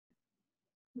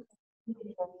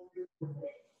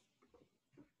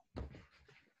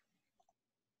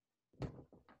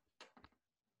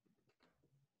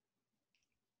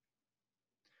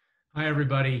Hi,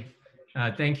 everybody.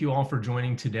 Thank you all for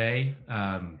joining today.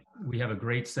 We have a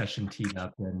great session teed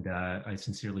up, and I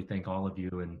sincerely thank all of you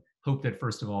and hope that,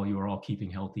 first of all, you are all keeping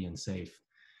healthy and safe.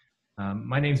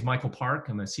 My name is Michael Park.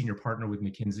 I'm a senior partner with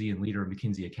McKinsey and leader of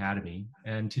McKinsey Academy.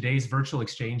 And today's virtual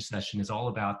exchange session is all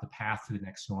about the path to the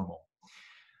next normal.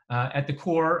 At the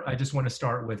core, I just want to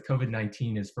start with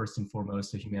COVID-19 is first and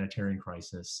foremost a humanitarian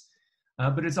crisis,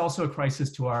 but it's also a crisis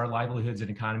to our livelihoods and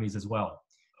economies as well.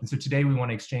 And so today we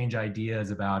want to exchange ideas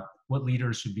about what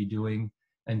leaders should be doing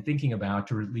and thinking about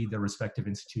to lead their respective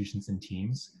institutions and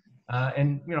teams.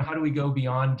 And how do we go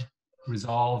beyond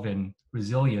resolve and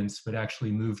resilience, but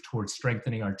actually move towards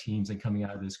strengthening our teams and coming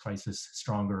out of this crisis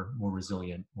stronger, more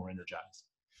resilient, more energized.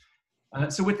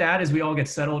 So with that, as we all get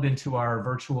settled into our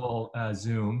virtual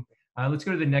Zoom, let's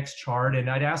go to the next chart. And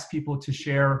I'd ask people to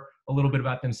share a little bit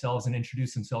about themselves and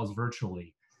introduce themselves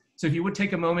virtually. So if you would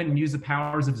take a moment and use the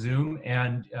powers of Zoom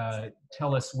and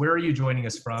tell us where are you joining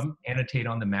us from, annotate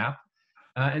on the map.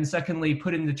 And secondly,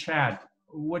 put in the chat,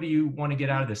 what do you want to get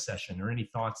out of this session or any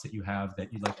thoughts that you have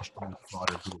that you'd like to share with the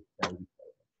broader group?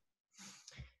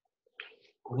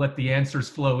 We'll let the answers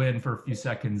flow in for a few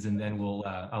seconds and then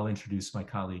I'll introduce my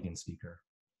colleague and speaker.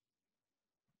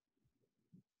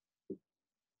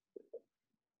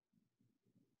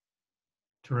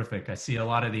 Terrific. I see a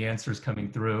lot of the answers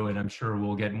coming through, and I'm sure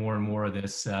we'll get more and more of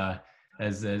this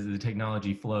as the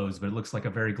technology flows, but it looks like a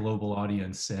very global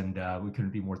audience, and we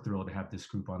couldn't be more thrilled to have this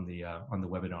group on the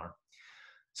webinar.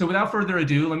 So without further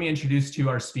ado, let me introduce to you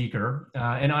our speaker.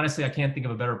 And honestly, I can't think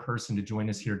of a better person to join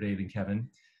us here today than Kevin.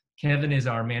 Kevin is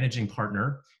our managing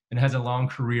partner and has a long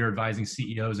career advising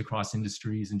CEOs across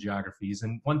industries and geographies.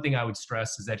 And one thing I would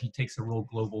stress is that he takes a real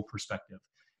global perspective.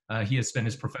 He has spent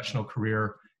his professional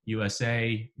career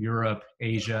USA, Europe,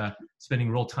 Asia,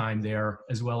 spending real time there,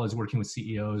 as well as working with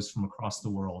CEOs from across the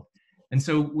world. And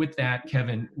so with that,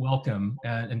 Kevin, welcome,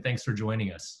 and thanks for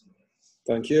joining us.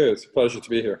 Thank you. It's a pleasure to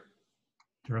be here.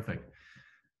 Terrific.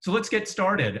 So let's get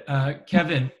started.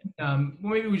 Kevin,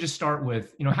 maybe we just start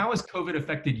with, how has COVID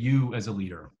affected you as a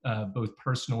leader, both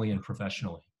personally and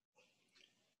professionally?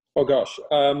 Oh, gosh.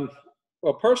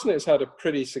 Well, personally, it's had a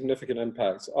pretty significant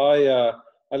impact. I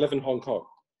live in Hong Kong.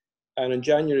 And on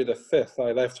January the 5th,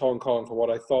 I left Hong Kong for what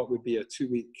I thought would be a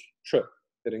 2-week trip.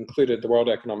 It included the World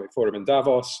Economic Forum in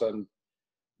Davos, and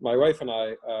my wife and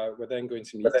I were then going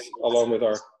to meet, along with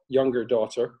our younger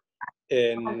daughter,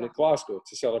 in Glasgow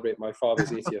to celebrate my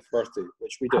father's 80th birthday,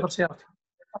 which we did.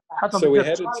 So we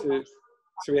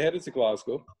headed to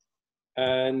Glasgow,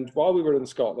 and while we were in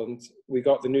Scotland, we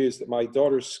got the news that my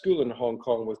daughter's school in Hong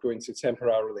Kong was going to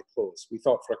temporarily close. We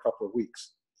thought for a couple of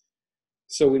weeks.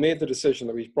 So we made the decision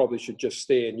that we probably should just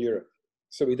stay in Europe.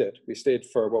 So we did. We stayed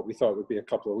for what we thought would be a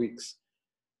couple of weeks.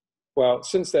 Well,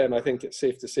 since then, I think it's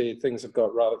safe to say things have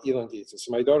got rather elongated.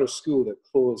 So my daughter's school that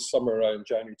closed somewhere around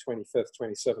January 25th,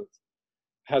 27th,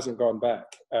 hasn't gone back.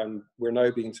 And we're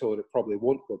now being told it probably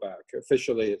won't go back.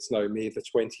 Officially, it's now May the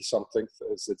 20-something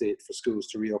is the date for schools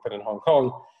to reopen in Hong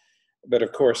Kong. But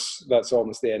of course, that's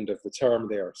almost the end of the term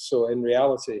there. So in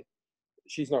reality,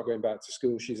 she's not going back to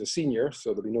school. She's a senior, so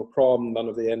there'll be no problem, none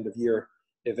of the end of year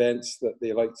events that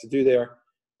they like to do there.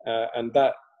 And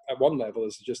that, at one level,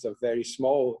 is just a very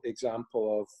small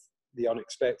example of the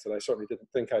unexpected. I certainly didn't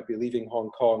think I'd be leaving Hong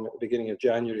Kong at the beginning of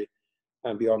January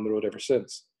and be on the road ever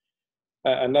since.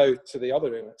 And now to the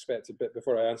other unexpected bit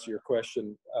before I answer your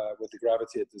question with the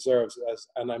gravity it deserves.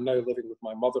 And I'm now living with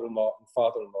my mother-in-law and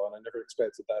father-in-law, and I never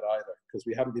expected that either, because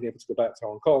we haven't been able to go back to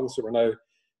Hong Kong, so we're now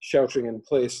sheltering in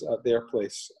place at their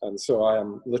place. And so I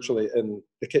am literally in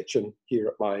the kitchen here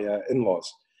at my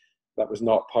in-laws. That was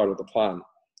not part of the plan.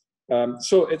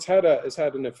 So it's had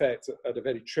an effect at a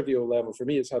very trivial level. For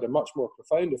me, it's had a much more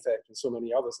profound effect than so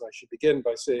many others. And I should begin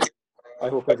by saying, I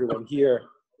hope everyone here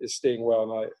is staying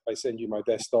well. And I send you my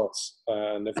best thoughts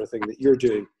and everything that you're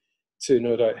doing to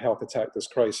no doubt help attack this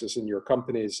crisis in your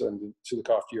companies and to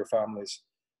look after your families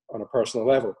on a personal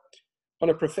level. On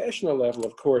a professional level,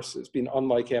 of course, it's been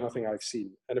unlike anything I've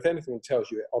seen. And if anything tells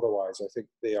you otherwise, I think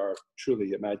they are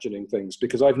truly imagining things,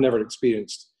 because I've never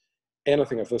experienced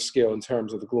anything of this scale in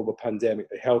terms of the global pandemic,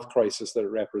 the health crisis that it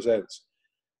represents.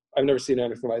 I've never seen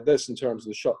anything like this in terms of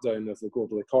the shutdown of the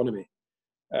global economy.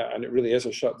 And it really is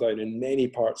a shutdown in many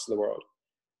parts of the world.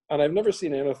 And I've never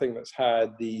seen anything that's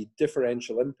had the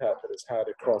differential impact that it's had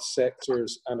across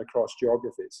sectors and across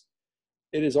geographies.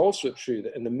 It is also true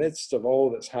that in the midst of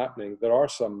all that's happening, there are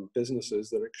some businesses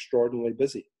that are extraordinarily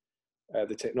busy.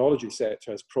 The technology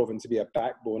sector has proven to be a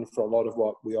backbone for a lot of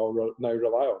what we all now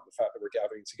rely on. The fact that we're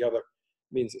gathering together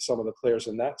means that some of the players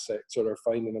in that sector are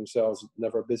finding themselves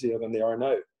never busier than they are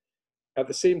now. At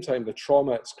the same time, the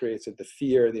trauma it's created, the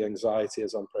fear, the anxiety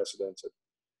is unprecedented.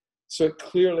 So it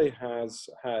clearly has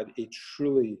had a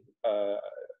truly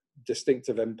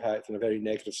distinctive impact in a very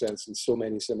negative sense in so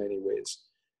many ways.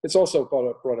 It's also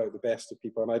brought out the best of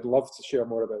people, and I'd love to share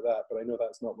more about that, but I know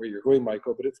that's not where you're going,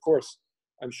 Michael. But of course,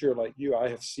 I'm sure like you, I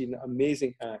have seen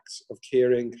amazing acts of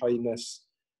caring, kindness,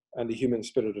 and the human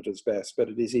spirit at its best, but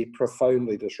it is a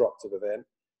profoundly disruptive event,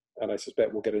 and I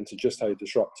suspect we'll get into just how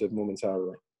disruptive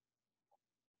momentarily.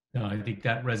 No, I think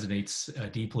that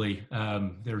resonates deeply.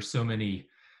 There are so many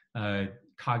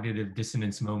cognitive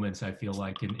dissonance moments, I feel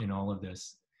like, in all of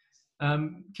this.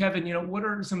 Kevin, what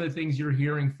are some of the things you're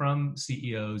hearing from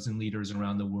CEOs and leaders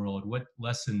around the world? What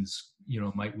lessons,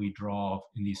 might we draw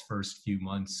in these first few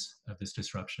months of this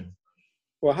disruption?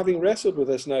 Well, having wrestled with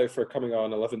this now for coming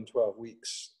on 11, 12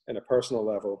 weeks in a personal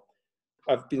level,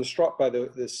 I've been struck by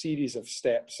the series of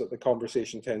steps that the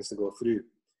conversation tends to go through.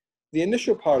 The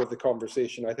initial part of the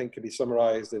conversation, I think, can be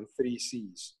summarized in 3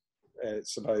 C's.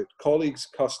 It's about colleagues,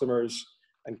 customers,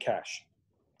 and cash.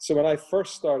 So when I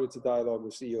first started to dialogue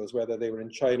with CEOs, whether they were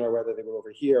in China or whether they were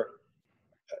over here,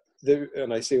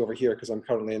 and I say over here because I'm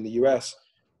currently in the US,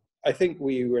 I think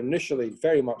we were initially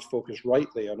very much focused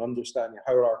rightly on understanding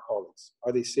how are our colleagues?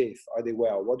 Are they safe? Are they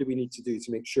well? What do we need to do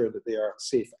to make sure that they are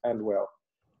safe and well?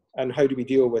 And how do we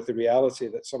deal with the reality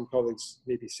that some colleagues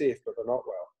may be safe, but they're not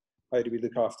well? How do we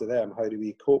look after them? How do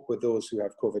we cope with those who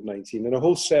have COVID-19? And a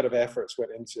whole set of efforts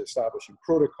went into establishing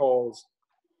protocols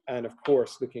and, of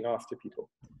course, looking after people.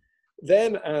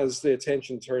 Then, as the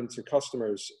attention turned to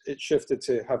customers, it shifted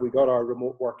to, have we got our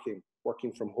remote working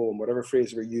from home, whatever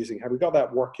phrase we're using, have we got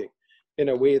that working in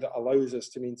a way that allows us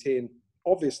to maintain,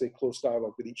 obviously, close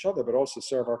dialogue with each other, but also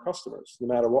serve our customers,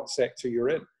 no matter what sector you're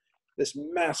in? This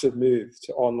massive move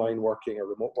to online working or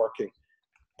remote working,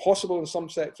 possible in some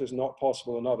sectors, not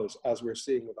possible in others, as we're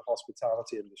seeing with the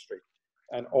hospitality industry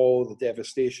and all the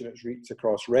devastation it's wreaked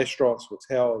across restaurants,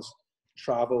 hotels,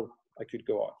 travel, I could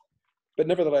go on. But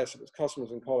nevertheless, it was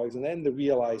customers and colleagues. And then the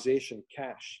realization,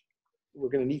 cash. We're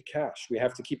going to need cash. We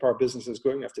have to keep our businesses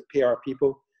going. We have to pay our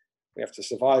people. We have to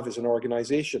survive as an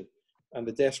organization. And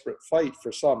the desperate fight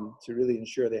for some to really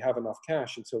ensure they have enough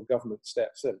cash until government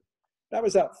steps in. That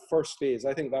was that first phase.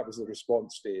 I think that was the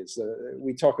response phase.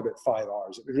 We talk about 5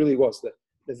 R's. It really was the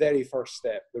very first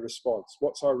step, the response.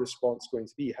 What's our response going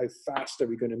to be? How fast are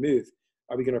we going to move?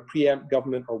 Are we going to preempt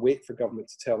government or wait for government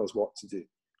to tell us what to do?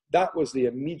 That was the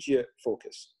immediate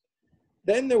focus.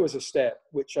 Then there was a step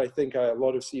which I think a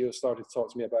lot of CEOs started to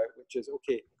talk to me about, which is,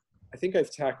 okay, I think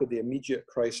I've tackled the immediate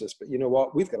crisis, but you know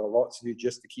what? We've got a lot to do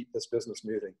just to keep this business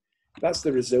moving. That's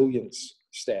the resilience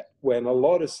step, when a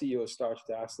lot of CEOs started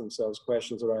to ask themselves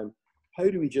questions around, how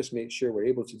do we just make sure we're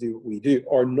able to do what we do,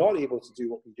 or not able to do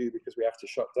what we do because we have to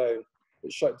shut down,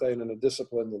 but shut down in a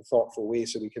disciplined and thoughtful way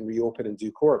so we can reopen in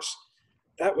due course.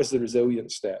 That was the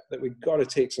resilience step, that we've got to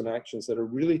take some actions that are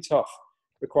really tough,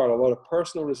 require a lot of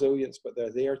personal resilience, but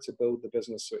they're there to build the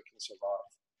business so it can survive.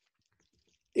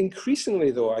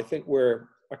 Increasingly, though, I think we're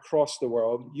across the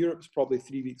world. Europe's probably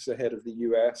 3 weeks ahead of the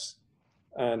US.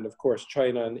 And of course,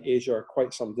 China and Asia are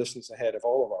quite some distance ahead of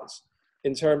all of us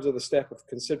in terms of the step of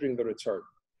considering the return.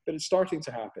 But it's starting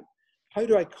to happen. How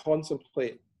do I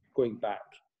contemplate going back?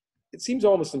 It seems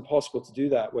almost impossible to do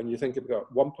that when you think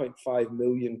about 1.5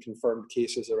 million confirmed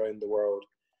cases around the world.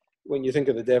 When you think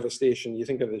of the devastation, you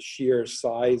think of the sheer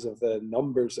size of the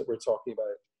numbers that we're talking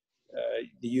about.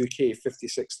 The UK,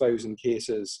 56,000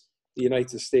 cases. The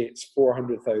United States,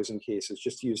 400,000 cases,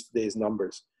 just to use today's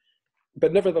numbers.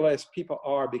 But nevertheless, people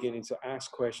are beginning to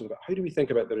ask questions about how do we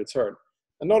think about the return?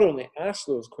 And not only ask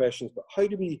those questions, but how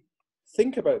do we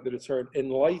think about the return in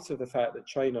light of the fact that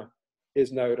China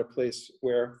is now at a place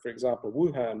where, for example,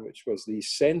 Wuhan, which was the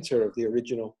center of the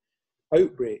original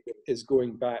outbreak, is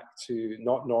going back to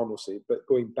not normalcy, but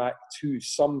going back to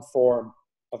some form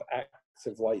of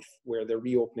active life where they're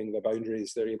reopening the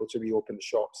boundaries, they're able to reopen the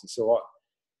shops and so on.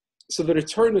 So the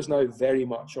return is now very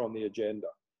much on the agenda,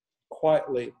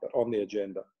 quietly, but on the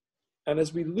agenda. And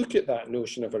as we look at that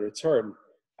notion of a return,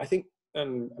 I think,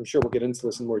 and I'm sure we'll get into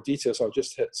this in more detail, so I'll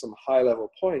just hit some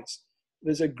high-level points.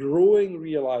 There's a growing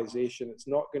realization it's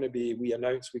not going to be we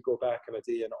announce we go back in a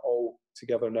day and all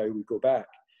together now we go back.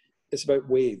 It's about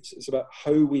waves. It's about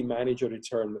how we manage a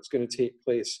return that's going to take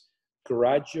place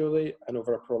gradually and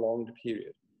over a prolonged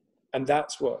period. And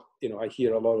that's what I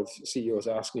hear a lot of CEOs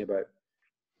asking about.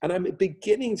 And I'm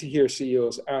beginning to hear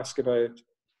CEOs ask about,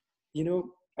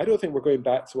 I don't think we're going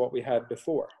back to what we had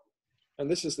before. and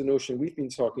this is the notion we've been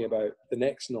talking about, the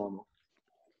next normal.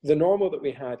 The normal that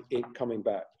we had ain't coming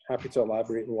back. Happy to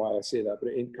elaborate on why I say that,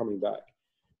 but it ain't coming back.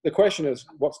 The question is,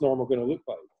 what's normal going to look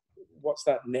like? What's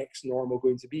that next normal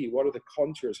going to be? What are the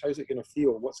contours? How's it going to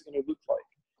feel? What's it going to look like?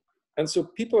 And so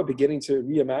people are beginning to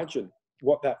reimagine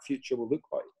what that future will look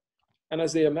like. And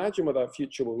as they imagine what that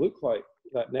future will look like,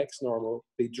 that next normal,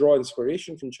 they draw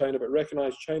inspiration from China, but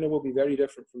recognize China will be very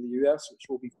different from the US, which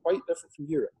will be quite different from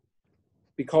Europe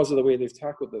because of the way they've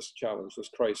tackled this challenge, this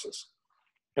crisis.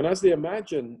 And as they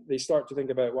imagine, they start to think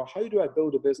about, well, how do I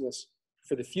build a business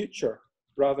for the future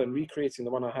rather than recreating the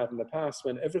one I had in the past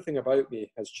when everything about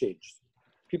me has changed?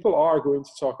 People are going to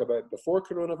talk about before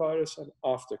coronavirus and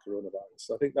after coronavirus.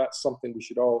 So I think that's something we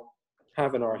should all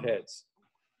have in our heads.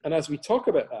 And as we talk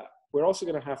about that, we're also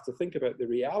going to have to think about the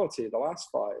reality of the last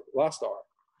hour,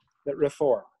 that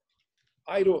reform.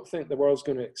 I don't think the world's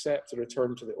going to accept a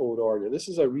return to the old order. This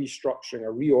is a restructuring,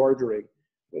 a reordering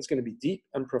that's going to be deep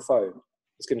and profound.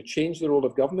 It's going to change the role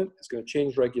of government. It's going to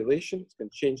change regulation. It's going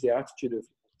to change the attitude of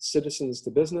citizens to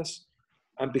business.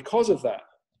 And because of that,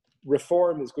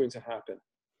 reform is going to happen.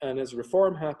 And as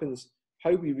reform happens,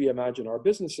 how we reimagine our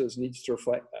businesses needs to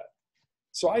reflect that.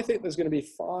 So I think there's going to be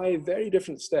 5 very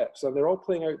different steps, and they're all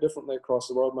playing out differently across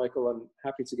the world, Michael. I'm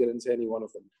happy to get into any one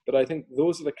of them. But I think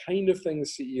those are the kind of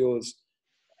things CEOs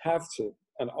have to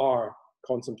and are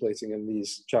contemplating in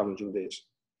these challenging days.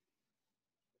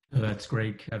 Oh, that's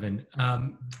great, Kevin.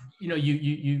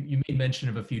 You made mention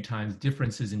of a few times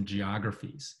differences in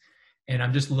geographies. And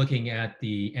I'm just looking at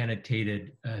the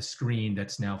annotated screen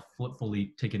that's now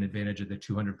fully taken advantage of the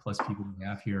 200 plus people we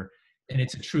have here. And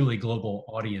it's a truly global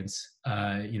audience,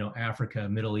 Africa,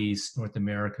 Middle East, North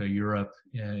America, Europe,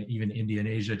 even India and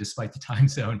Asia, despite the time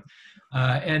zone.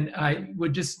 And I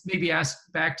would just maybe ask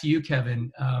back to you,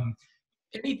 Kevin,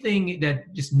 anything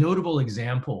that just notable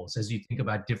examples as you think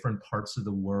about different parts of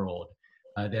the world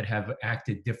that have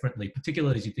acted differently,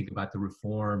 particularly as you think about the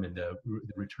reform and the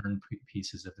return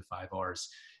pieces of the 5 Rs.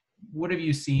 What have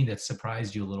you seen that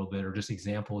surprised you a little bit, or just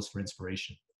examples for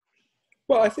inspiration?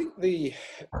 Well, I think the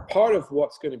part of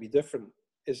what's going to be different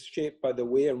is shaped by the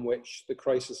way in which the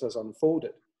crisis has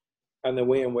unfolded and the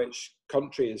way in which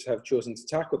countries have chosen to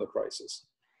tackle the crisis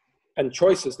and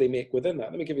choices they make within that.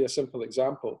 Let me give you a simple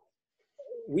example.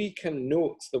 We can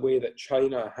note the way that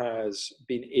China has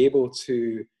been able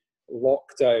to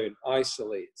lock down,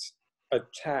 isolate,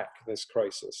 attack this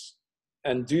crisis,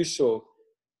 and do so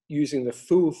using the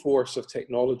full force of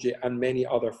technology and many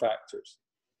other factors.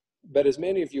 But as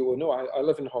many of you will know, I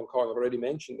live in Hong Kong, I've already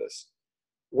mentioned this.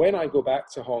 When I go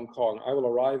back to Hong Kong, I will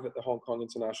arrive at the Hong Kong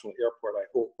International Airport, I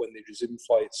hope, when they resume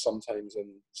flights sometime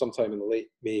in the late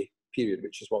May period,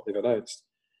 which is what they've announced.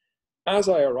 As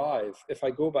I arrive, if I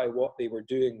go by what they were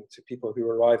doing to people who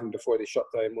were arriving before they shut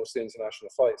down most of the international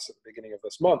flights at the beginning of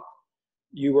this month,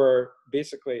 you were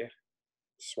basically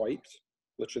swiped,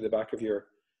 literally the back of your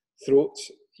throat,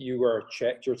 you were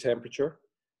checked your temperature,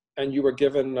 and you were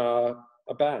given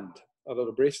a band, a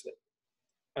little bracelet.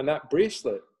 And that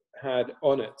bracelet had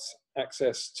on it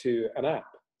access to an app.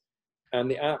 And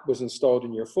the app was installed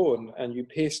in your phone, and you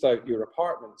paced out your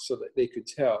apartment so that they could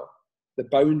tell the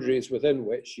boundaries within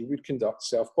which you would conduct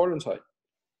self-quarantine.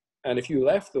 And if you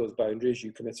left those boundaries,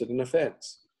 you committed an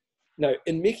offense. Now,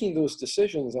 in making those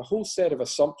decisions, a whole set of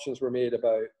assumptions were made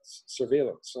about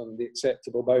surveillance and the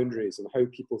acceptable boundaries and how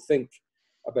people think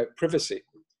about privacy.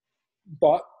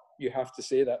 But you have to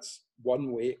say that's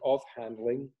one way of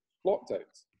handling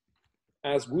lockdowns.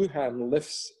 As Wuhan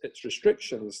lifts its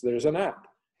restrictions, there's an app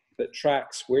that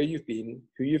tracks where you've been,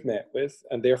 who you've met with,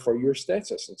 and therefore your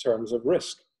status in terms of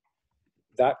risk.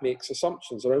 That makes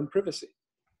assumptions around privacy.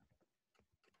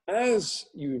 As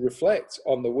you reflect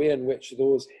on the way in which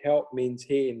those help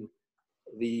maintain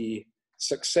the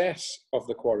success of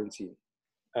the quarantine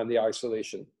and the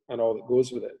isolation and all that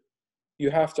goes with it, you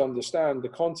have to understand the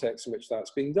context in which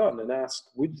that's being done and ask,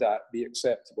 would that be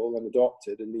acceptable and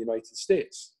adopted in the United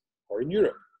States or in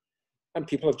Europe? And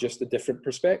people have just a different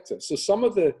perspective. So some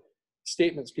of the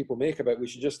statements people make about we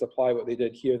should just apply what they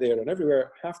did here, there, and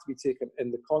everywhere have to be taken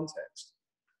in the context.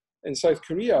 In South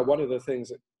Korea, one of the things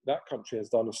that that country has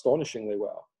done astonishingly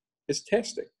well is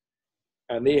testing.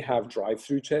 And they have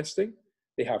drive-through testing,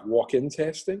 they have walk-in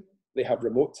testing, they have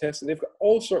remote testing, they've got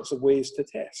all sorts of ways to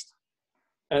test.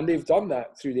 And they've done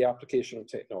that through the application of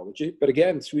technology, but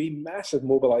again, through a massive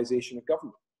mobilization of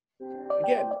government.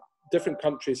 Again, different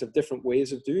countries have different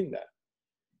ways of doing that.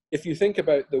 If you think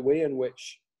about the way in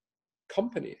which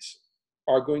companies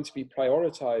are going to be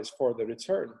prioritized for the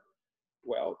return,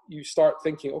 well, you start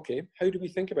thinking, okay, how do we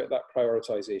think about that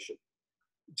prioritization?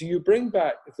 Do you bring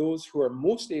back those who are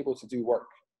most able to do work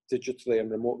digitally and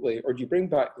remotely, or do you bring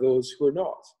back those who are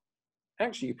not?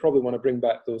 Actually, you probably want to bring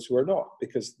back those who are not,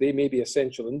 because they may be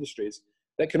essential industries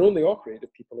that can only operate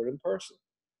if people are in person.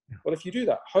 Well, if you do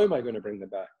that, how am I going to bring them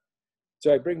back?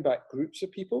 Do I bring back groups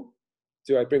of people?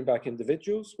 Do I bring back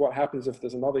individuals? What happens if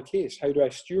there's another case? How do I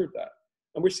steward that?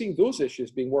 And we're seeing those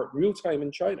issues being worked real time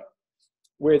in China,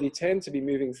 where they tend to be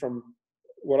moving from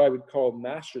what I would call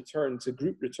mass return to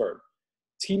group return.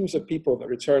 Teams of people that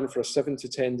return for a 7 to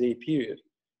 10 day period,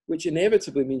 which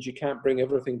inevitably means you can't bring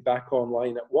everything back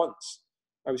online at once.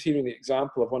 I was hearing the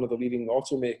example of one of the leading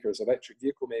automakers, electric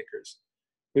vehicle makers,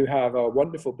 who have a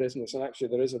wonderful business, and actually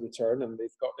there is a return and they've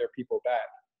got their people back.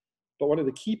 But one of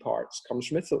the key parts comes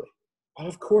from Italy. Well,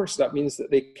 of course, that means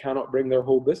that they cannot bring their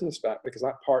whole business back because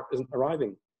that part isn't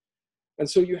arriving. And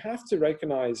so you have to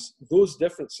recognize those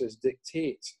differences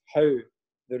dictate how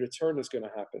the return is going to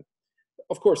happen.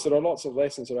 Of course, there are lots of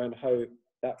lessons around how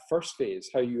that first phase,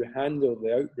 how you handle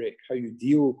the outbreak, how you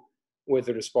deal with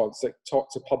the response, that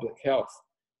talk to public health.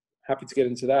 Happy to get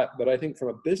into that. But I think from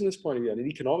a business point of view and an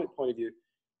economic point of view,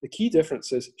 the key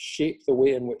differences shape the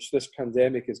way in which this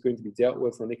pandemic is going to be dealt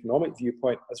with from an economic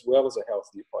viewpoint as well as a health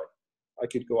viewpoint. I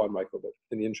could go on, Michael, but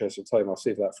in the interest of time, I'll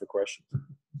save that for questions.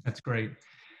 That's great.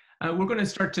 We're going to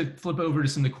start to flip over to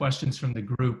some of the questions from the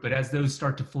group, but as those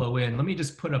start to flow in, let me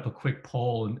just put up a quick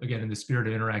poll. And again, in the spirit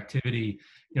of interactivity,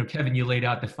 Kevin, you laid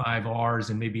out the 5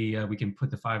 R's, and maybe we can put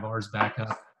the 5 R's back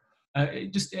up.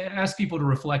 Just ask people to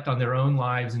reflect on their own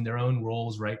lives and their own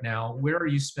roles right now. Where are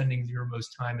you spending your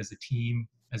most time as a team,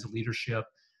 as a leadership?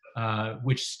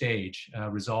 Which stage?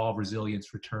 Resolve,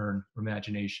 resilience, return,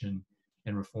 imagination,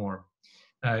 and reform.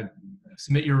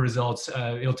 Submit your results.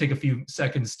 It'll take a few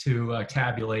seconds to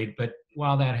tabulate, but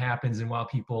while that happens and while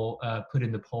people put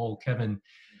in the poll, Kevin,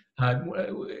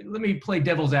 let me play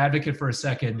devil's advocate for a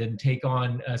second and take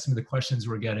on some of the questions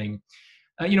we're getting.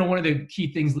 One of the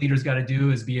key things leaders got to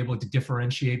do is be able to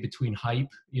differentiate between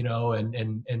hype,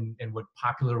 and what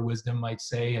popular wisdom might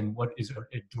say and what is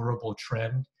a durable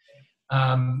trend.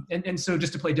 And so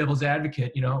just to play devil's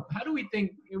advocate, how do we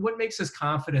think, what makes us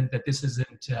confident that this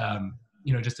isn't,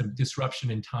 just a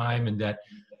disruption in time, and that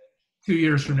 2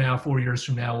 years from now, 4 years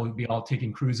from now, we'll be all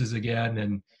taking cruises again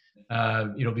and,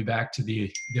 be back to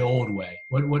the old way?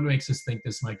 What makes us think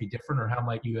this might be different, or how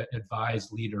might you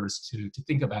advise leaders to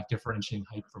think about differentiating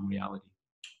hype from reality?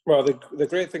 Well, the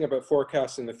great thing about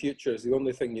forecasting the future is the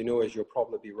only thing you know is you'll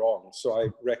probably be wrong. So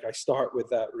I start with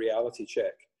that reality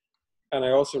check. And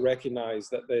I also recognize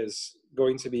that there's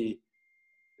going to be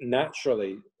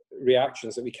naturally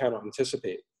reactions that we cannot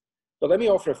anticipate. But let me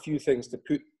offer a few things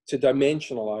to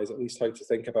dimensionalize at least how to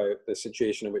think about the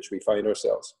situation in which we find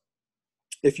ourselves.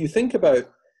 If you think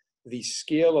about the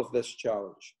scale of this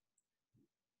challenge,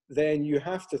 then you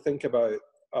have to think about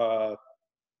a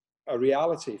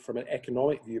reality from an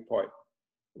economic viewpoint,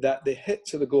 that the hit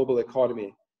to the global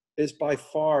economy is by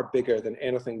far bigger than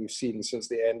anything we've seen since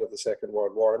the end of the Second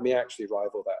World War, and may actually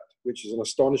rival that, which is an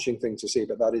astonishing thing to say,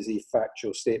 but that is a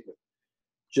factual statement.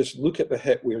 Just look at the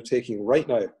hit we are taking right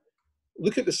now.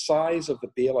 Look at the size of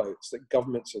the bailouts that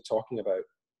governments are talking about,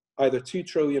 either 2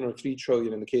 trillion or 3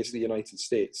 trillion in the case of the United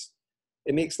States.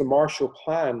 It makes the Marshall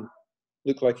Plan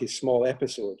look like a small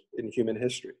episode in human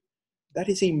history. That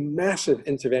is a massive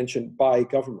intervention by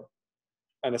government,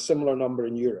 and a similar number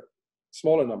in Europe.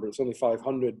 Smaller number, it's only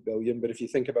 500 billion, but if you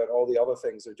think about all the other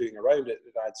things they're doing around it,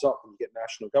 it adds up when you get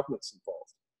national governments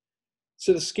involved.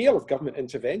 So the scale of government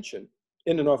intervention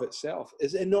in and of itself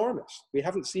is enormous. We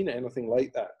haven't seen anything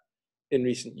like that in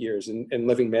recent years, in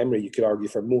living memory, you could argue,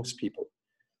 for most people.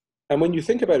 And when you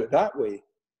think about it that way,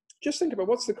 just think about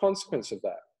what's the consequence of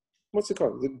that? What's the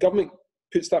consequence? The government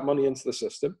puts that money into the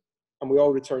system and we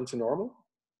all return to normal.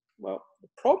 Well, the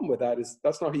problem with that is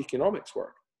that's not how economics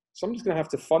work. Somebody's going to have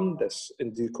to fund this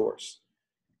in due course.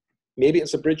 Maybe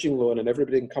it's a bridging loan and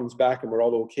everybody comes back and we're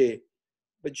all okay.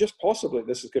 But just possibly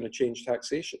this is going to change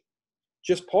taxation.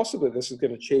 Just possibly this is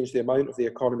going to change the amount of the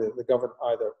economy that the government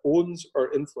either owns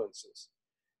or influences.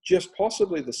 Just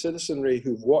possibly the citizenry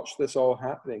who've watched this all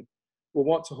happening will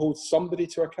want to hold somebody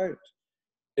to account.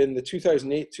 In the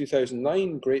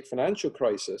 2008-2009 great financial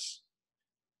crisis,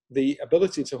 the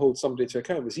ability to hold somebody to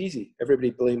account was easy. Everybody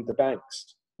blamed the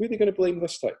banks. Who are they going to blame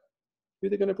this time? Who are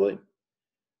they going to blame?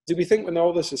 Do we think when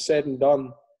all this is said and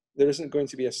done, there isn't going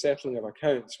to be a settling of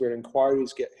accounts where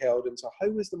inquiries get held into how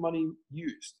was the money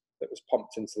used that was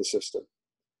pumped into the system?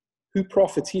 Who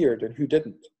profiteered and who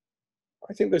didn't?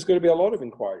 I think there's going to be a lot of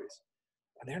inquiries,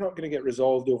 and they're not going to get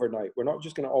resolved overnight. We're not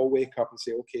just going to all wake up and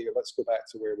say, okay, let's go back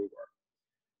to where we were.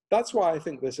 That's why I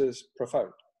think this is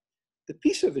profound. The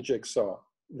piece of the jigsaw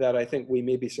that I think we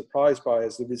may be surprised by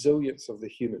is the resilience of the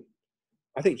human.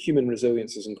 I think human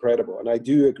resilience is incredible. And I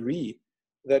do agree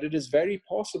that it is very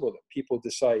possible that people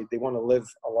decide they want to live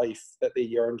a life that they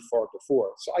yearned for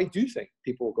before. So I do think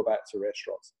people will go back to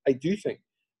restaurants. I do think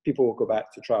people will go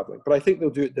back to traveling, but I think they'll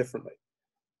do it differently.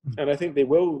 And I think they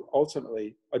will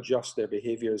ultimately adjust their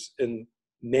behaviors in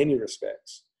many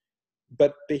respects.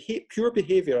 But pure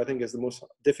behavior, I think, is the most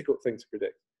difficult thing to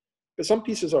predict. But some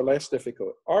pieces are less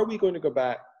difficult. Are we going to go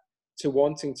back to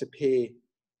wanting to pay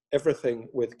everything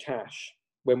with cash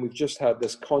when we've just had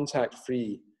this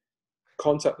contactless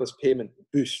payment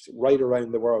boost right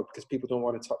around the world because people don't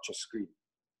want to touch a screen?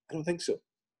 I don't think so.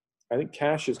 I think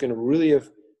cash is going to really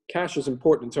cash is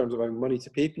important in terms of having money to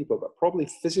pay people, but probably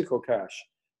physical cash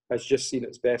has just seen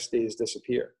its best days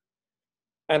disappear.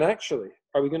 And actually,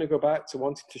 are we going to go back to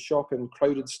wanting to shop in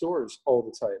crowded stores all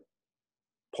the time?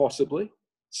 Possibly,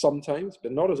 sometimes,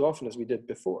 but not as often as we did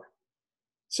before.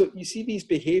 So you see these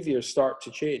behaviors start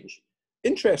to change.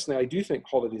 Interestingly, I do think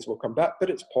holidays will come back, but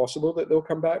it's possible that they'll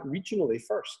come back regionally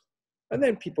first. And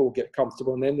then people will get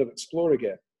comfortable and then they'll explore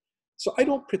again. So I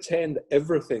don't pretend that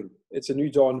everything, it's a new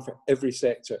dawn for every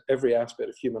sector, every aspect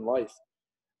of human life.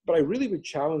 But I really would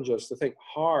challenge us to think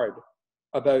hard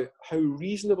about how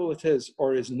reasonable it is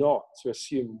or is not to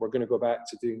assume we're going to go back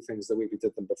to doing things the way we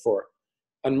did them before.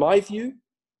 And my view,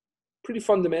 pretty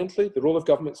fundamentally, the role of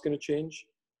government is going to change.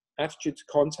 Attitude to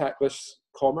contactless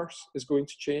commerce is going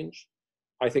to change.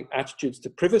 I think attitudes to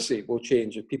privacy will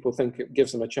change if people think it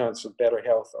gives them a chance of better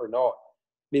health or not.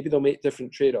 Maybe they'll make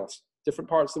different trade-offs. Different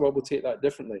parts of the world will take that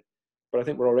differently. But I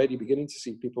think we're already beginning to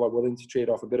see people are willing to trade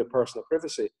off a bit of personal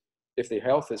privacy if their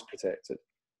health is protected.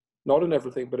 Not in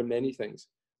everything, but in many things.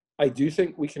 I do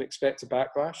think we can expect a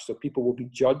backlash, so people will be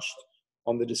judged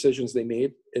on the decisions they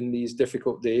made in these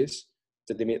difficult days.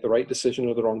 Did they make the right decision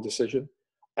or the wrong decision?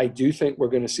 I do think we're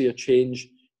going to see a change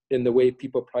in the way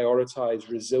people prioritize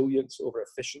resilience over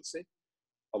efficiency.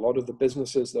 A lot of the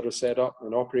businesses that are set up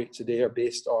and operate today are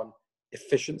based on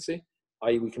efficiency,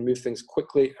 i.e. we can move things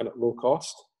quickly and at low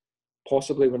cost.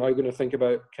 Possibly we're now going to think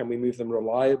about, can we move them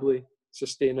reliably,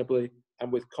 sustainably,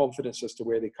 and with confidence as to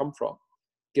where they come from,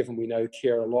 given we now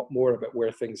care a lot more about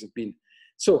where things have been.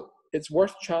 So it's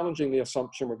worth challenging the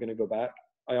assumption we're going to go back.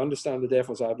 I understand the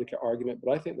devil's advocate argument,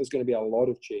 but I think there's going to be a lot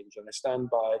of change. And I stand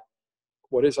by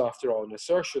what is, after all, an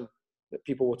assertion that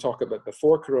people will talk about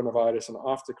before coronavirus and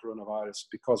after coronavirus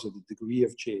because of the degree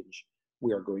of change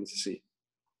we are going to see.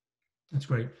 That's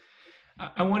great.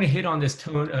 I want to hit on this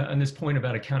point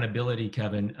about accountability,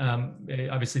 Kevin.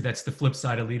 Obviously, that's the flip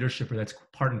side of leadership, or that's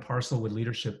part and parcel with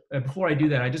leadership. Before I do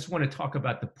that, I just want to talk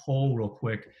about the poll real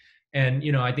quick. And,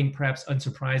 I think perhaps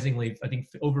unsurprisingly, I think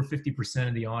over 50%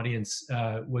 of the audience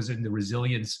was in the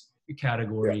resilience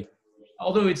category. Yeah.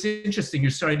 Although it's interesting,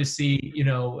 you're starting to see,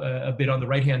 a bit on the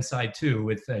right-hand side too,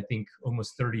 with I think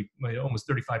almost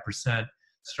 35%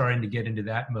 starting to get into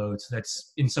that mode. So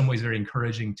that's in some ways very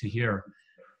encouraging to hear.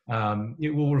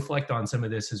 We'll reflect on some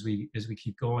of this as we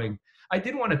keep going. I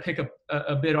did want to pick up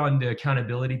a bit on the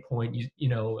accountability point.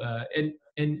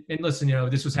 And listen,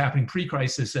 this was happening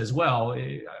pre-crisis as well.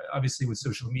 Obviously, with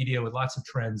social media, with lots of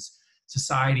trends,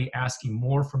 society asking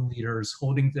more from leaders,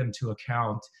 holding them to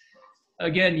account.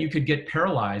 Again, you could get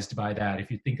paralyzed by that if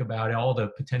you think about all the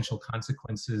potential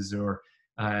consequences or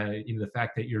the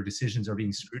fact that your decisions are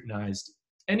being scrutinized.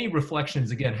 Any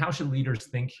reflections, again, how should leaders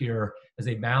think here as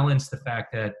they balance the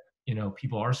fact that,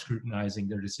 people are scrutinizing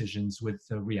their decisions with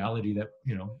the reality that,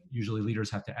 usually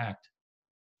leaders have to act?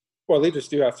 Well, leaders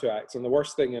do have to act. And the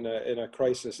worst thing in a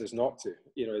crisis is not to,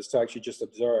 is to actually just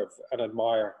observe and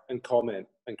admire and comment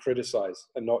and criticize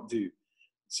and not do.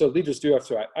 So leaders do have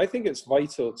to act. I think it's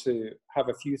vital to have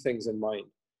a few things in mind,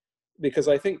 because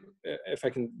I think if I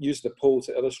can use the poll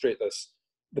to illustrate this,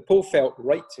 the poll felt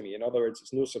right to me. In other words,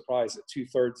 it's no surprise that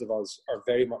 2/3 of us are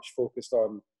very much focused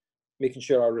on making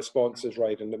sure our response is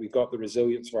right and that we've got the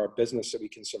resilience of our business so we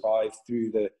can survive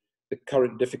through the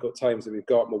current difficult times that we've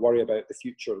got, and we'll worry about the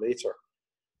future later.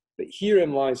 But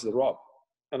herein lies the rub.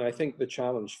 And I think the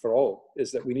challenge for all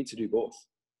is that we need to do both.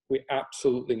 We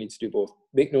absolutely need to do both.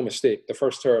 Make no mistake, the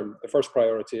first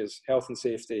priority is health and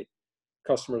safety,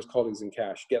 customers, colleagues, and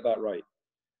cash. Get that right.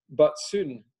 But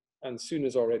soon, and soon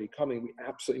is already coming, we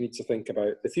absolutely need to think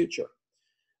about the future.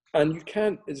 And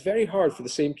it's very hard for the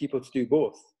same people to do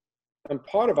both. And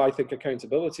part of, I think,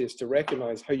 accountability is to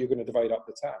recognize how you're going to divide up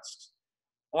the tasks.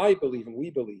 I believe, and we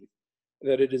believe,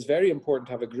 that it is very important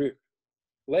to have a group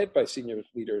led by senior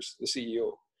leaders, the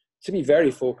CEO, to be very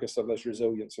focused on this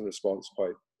resilience and response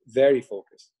point, very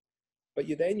focused. But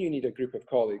you need a group of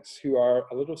colleagues who are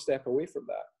a little step away from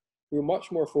that, who are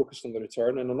much more focused on the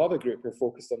return, and another group who are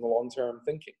focused on the long-term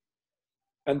thinking.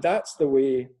 And that's the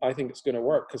way I think it's going to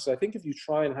work. Because I think if you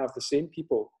try and have the same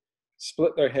people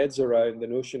split their heads around the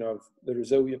notion of the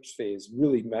resilience phase,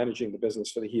 really managing the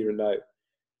business for the here and now,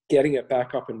 getting it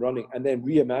back up and running, and then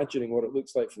reimagining what it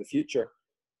looks like for the future,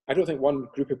 I don't think one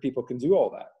group of people can do all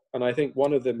that. And I think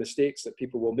one of the mistakes that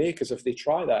people will make is if they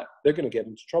try that, they're going to get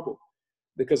into trouble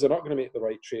because they're not going to make the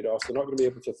right trade-offs. They're not going to be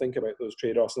able to think about those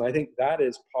trade-offs. And I think that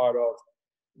is part of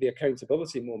the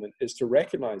accountability moment, is to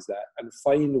recognize that and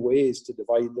find ways to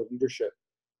divide the leadership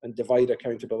and divide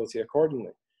accountability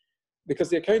accordingly. Because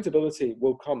the accountability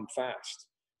will come fast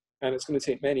and it's going to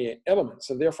take many elements.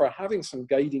 And therefore, having some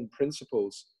guiding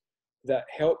principles that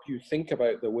help you think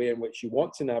about the way in which you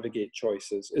want to navigate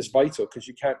choices is vital, because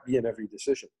you can't be in every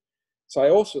decision. So I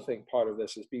also think part of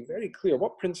this is being very clear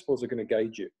what principles are going to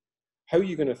guide you. How are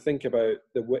you going to think about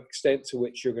the extent to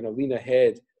which you're going to lean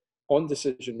ahead on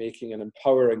decision making and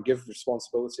empower and give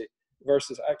responsibility,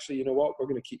 versus actually, you know what, we're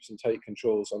going to keep some tight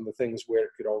controls on the things where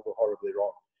it could all go horribly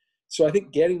wrong. So I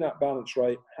think getting that balance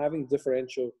right, having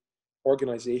differential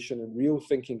organization and real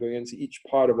thinking going into each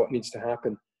part of what needs to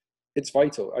happen, it's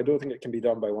vital. I don't think it can be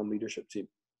done by one leadership team.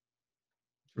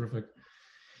 Terrific.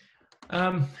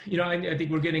 I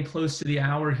think we're getting close to the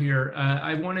hour here.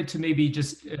 I wanted to maybe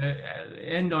just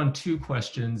end on two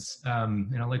questions,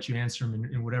 and I'll let you answer them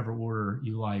in whatever order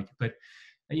you like. But,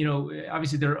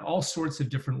 obviously there are all sorts of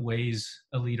different ways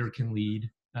a leader can lead.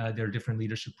 There are different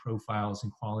leadership profiles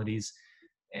and qualities.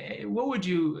 What would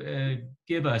you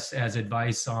give us as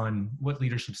advice on what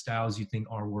leadership styles you think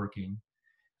are working?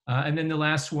 And then the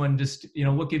last one, just,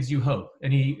 what gives you hope?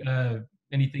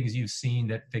 Any things you've seen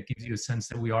that gives you a sense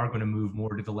that we are going to move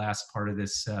more to the last part of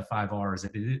this 5 R's,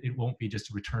 that it won't be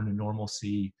just a return to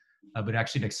normalcy, but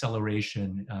actually an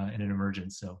acceleration and an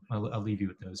emergence. So I'll leave you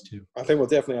with those two. I think we'll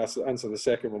definitely answer the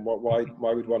second one,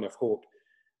 why would one have hope?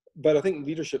 But I think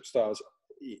leadership styles,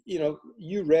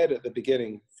 you read at the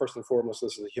beginning, first and foremost,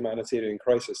 this is a humanitarian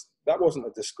crisis. That wasn't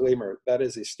a disclaimer. That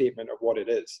is a statement of what it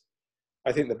is.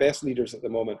 I think the best leaders at the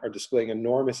moment are displaying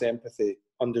enormous empathy,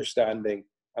 understanding,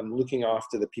 and looking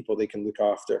after the people they can look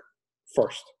after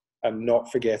first, and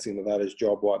not forgetting that that is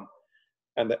job one,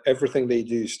 and that everything they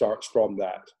do starts from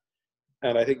that.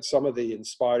 And I think some of the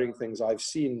inspiring things I've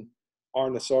seen,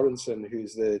 Arne Sorensen,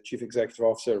 who's the Chief Executive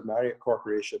Officer of Marriott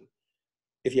Corporation,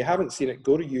 if you haven't seen it,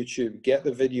 go to YouTube, get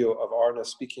the video of Arne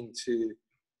speaking to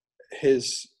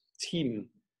his team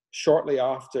shortly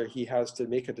after he has to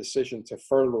make a decision to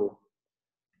furlough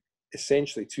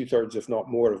essentially 2/3, if not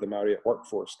more, of the Marriott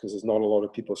workforce, because there's not a lot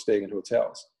of people staying in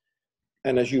hotels.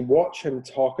 And as you watch him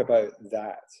talk about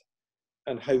that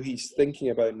and how he's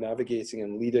thinking about navigating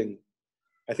and leading,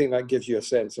 I think that gives you a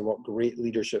sense of what great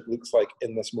leadership looks like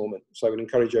in this moment. So I would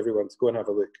encourage everyone to go and have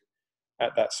a look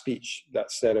at that speech,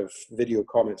 that set of video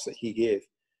comments that he gave.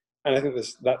 And I think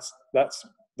that's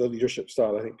the leadership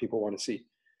style I think people want to see.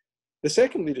 The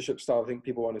second leadership style I think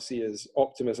people want to see is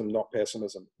optimism, not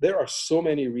pessimism. There are so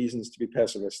many reasons to be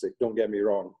pessimistic, don't get me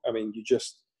wrong. I mean, you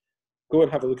just go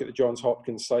and have a look at the Johns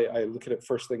Hopkins site. I look at it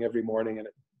first thing every morning and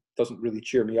it doesn't really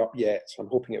cheer me up yet. I'm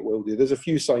hoping it will do. There's a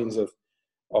few signs of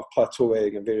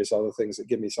plateauing and various other things that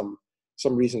give me some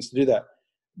reasons to do that.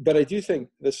 But I do think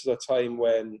this is a time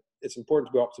when it's important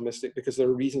to be optimistic, because there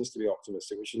are reasons to be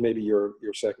optimistic, which is maybe your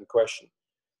second question.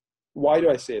 Why do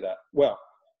I say that? Well,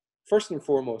 first and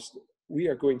foremost, we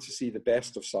are going to see the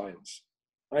best of science.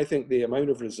 I think the amount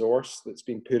of resource that's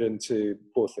been put into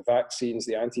both the vaccines,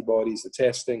 the antibodies, the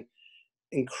testing,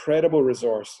 incredible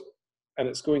resource, and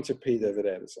it's going to pay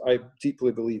dividends. I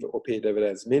deeply believe it will pay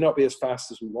dividends. It may not be as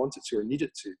fast as we want it to or need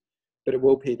it to, but it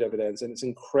will pay dividends. And it's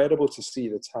incredible to see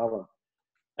the talent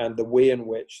and the way in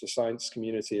which the science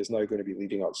community is now going to be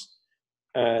leading us.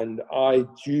 And I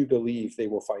do believe they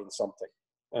will find something.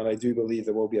 And I do believe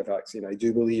there will be a vaccine. I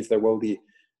do believe there will be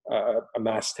a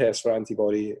mass test for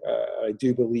antibody. I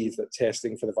do believe that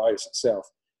testing for the virus itself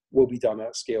will be done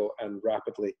at scale and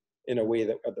rapidly, in a way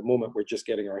that at the moment we're just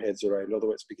getting our heads around,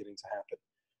 although it's beginning to happen.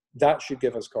 That should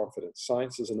give us confidence.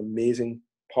 Science is an amazing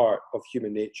part of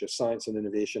human nature, science and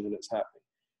innovation, and it's happening.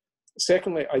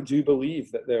 Secondly, I do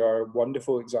believe that there are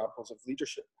wonderful examples of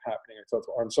leadership happening. I talked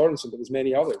about Arne Sorensen, but there's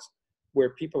many others where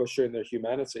people are showing their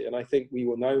humanity. And I think we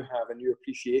will now have a new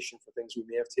appreciation for things we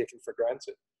may have taken for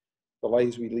granted. The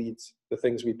lives we lead, the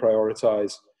things we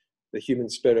prioritize, the human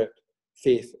spirit,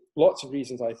 faith, lots of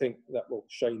reasons I think that will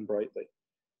shine brightly.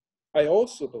 I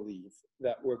also believe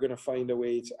that we're going to find a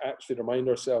way to actually remind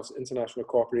ourselves international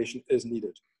cooperation is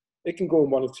needed. It can go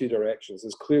in one of two directions.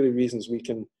 There's clearly reasons we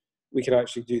can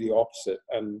actually do the opposite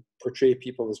and portray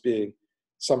people as being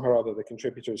somehow or other the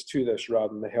contributors to this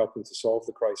rather than helping to solve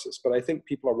the crisis. But I think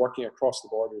people are working across the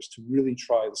borders to really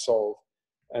try and solve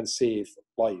and save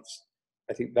lives.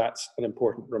 I think that's an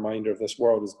important reminder of this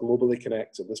world is globally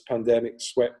connected. This pandemic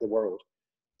swept the world.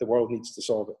 The world needs to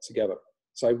solve it together.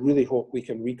 So I really hope we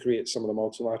can recreate some of the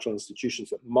multilateral institutions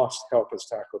that must help us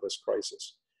tackle this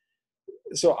crisis.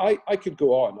 So I could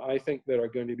go on. I think there are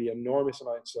going to be enormous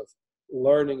amounts of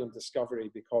learning and discovery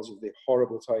because of the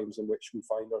horrible times in which we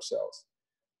find ourselves.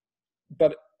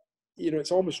 But, you know,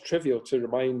 it's almost trivial to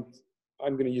remind,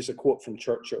 I'm going to use a quote from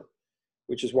Churchill,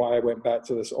 which is why I went back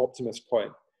to this optimist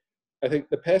point. I think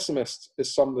the pessimist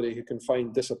is somebody who can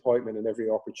find disappointment in every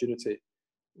opportunity.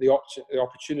 The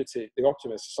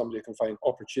optimist is somebody who can find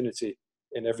opportunity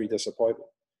in every disappointment.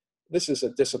 This is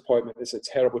a disappointment, it's a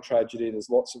terrible tragedy, there's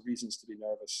lots of reasons to be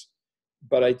nervous.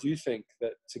 But I do think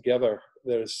that together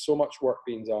there is so much work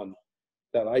being done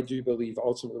that I do believe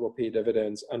ultimately will pay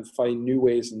dividends and find new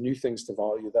ways and new things to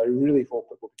value that I really hope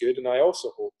it will be good. And I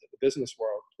also hope that the business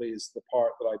world plays the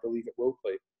part that I believe it will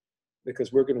play,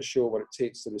 because we're going to show what it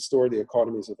takes to restore the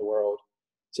economies of the world,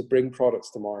 to bring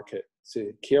products to market,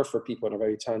 to care for people in a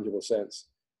very tangible sense.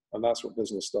 And that's what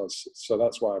business does. So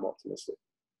that's why I'm optimistic.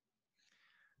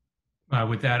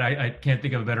 With that, I can't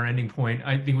think of a better ending point.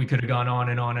 I think we could have gone on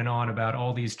and on and on about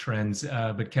all these trends,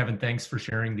 but Kevin, thanks for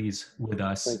sharing these with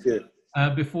us. Thank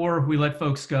you. Before we let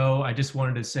folks go, I just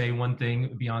wanted to say one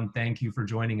thing beyond thank you for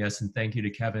joining us, and thank you to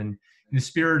Kevin. In the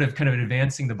spirit of kind of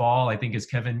advancing the ball, I think as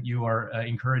Kevin, you are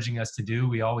encouraging us to do,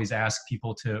 we always ask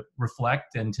people to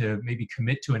reflect and to maybe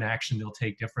commit to an action they'll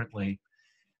take differently,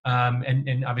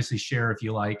 and obviously share if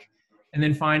you like. And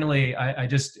then finally, I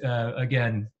just,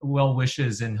 again, well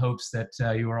wishes and hopes that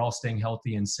you are all staying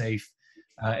healthy and safe.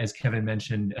 As Kevin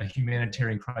mentioned, a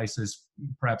humanitarian crisis,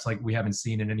 perhaps like we haven't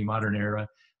seen in any modern era.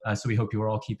 So we hope you are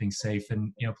all keeping safe.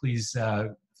 And, you know, please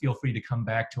feel free to come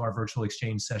back to our virtual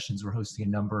exchange sessions. We're hosting a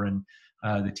number, and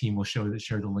the team will share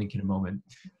the link in a moment.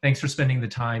 Thanks for spending the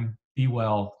time. Be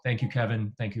well. Thank you,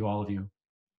 Kevin. Thank you, all of you.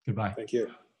 Goodbye. Thank you.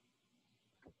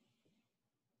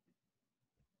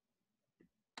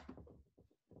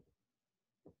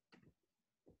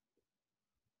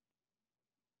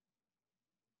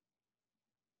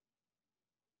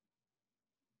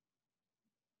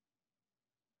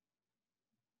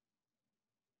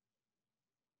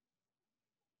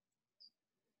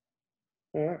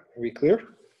 All right, are we clear?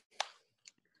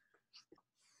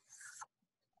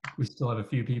 We still have a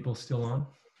few people still on.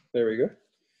 There we go.